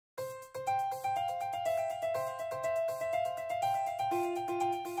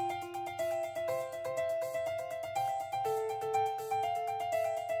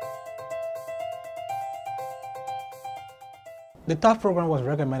The TARF program was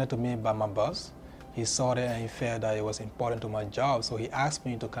recommended to me by my boss. He saw it and he felt that it was important to my job, so he asked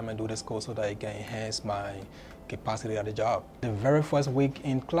me to come and do this course so that it can enhance my capacity at the job. The very first week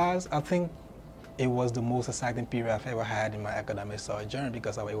in class, I think it was the most exciting period I've ever had in my academic journey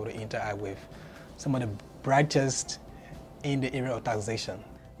because I was able to interact with some of the brightest in the area of taxation.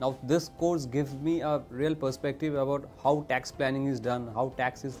 Now this course gives me a real perspective about how tax planning is done, how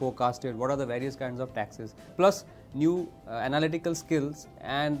tax is forecasted, what are the various kinds of taxes, plus new analytical skills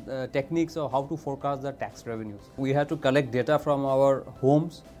and techniques of how to forecast the tax revenues. We have to collect data from our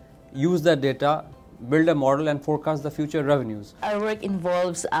homes, use that data, build a model and forecast the future revenues. Our work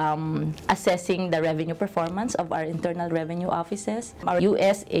involves assessing the revenue performance of our internal revenue offices. Our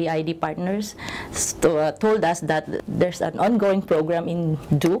USAID partners told us that there's an ongoing program in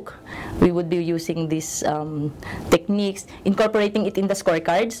Duke. We would be using these techniques, incorporating it in the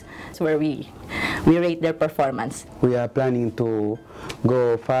scorecards where we rate their performance. We are planning to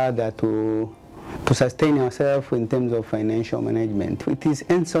go further to sustain ourselves in terms of financial management. It is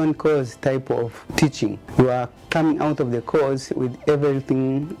hands-on course type of teaching. You are coming out of the course with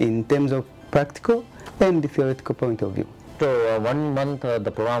everything in terms of practical and the theoretical point of view. So 1 month,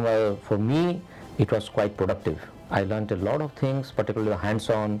 the program for me, it was quite productive. I learned a lot of things, particularly the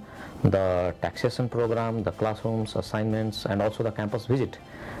hands-on, the taxation program, the classrooms, assignments, and also the campus visit.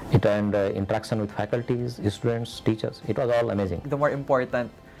 And interaction with faculties, students, teachers. It was all amazing. The more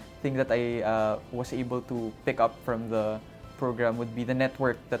important thing that I was able to pick up from the program would be the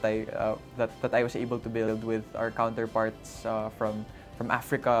network that I was able to build with our counterparts from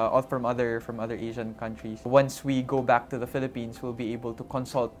Africa or from other Asian countries. Once we go back to the Philippines, we'll be able to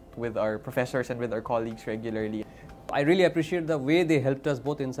consult with our professors and with our colleagues regularly. I really appreciate the way they helped us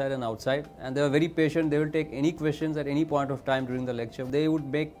both inside and outside, and they were very patient. They will take any questions at any point of time during the lecture. They would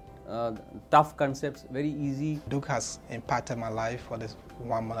make tough concepts very easy. Duke has impacted my life for this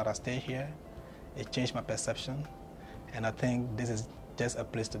 1 month that I stayed here. It changed my perception, and I think this is just a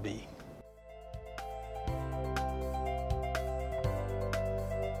place to be.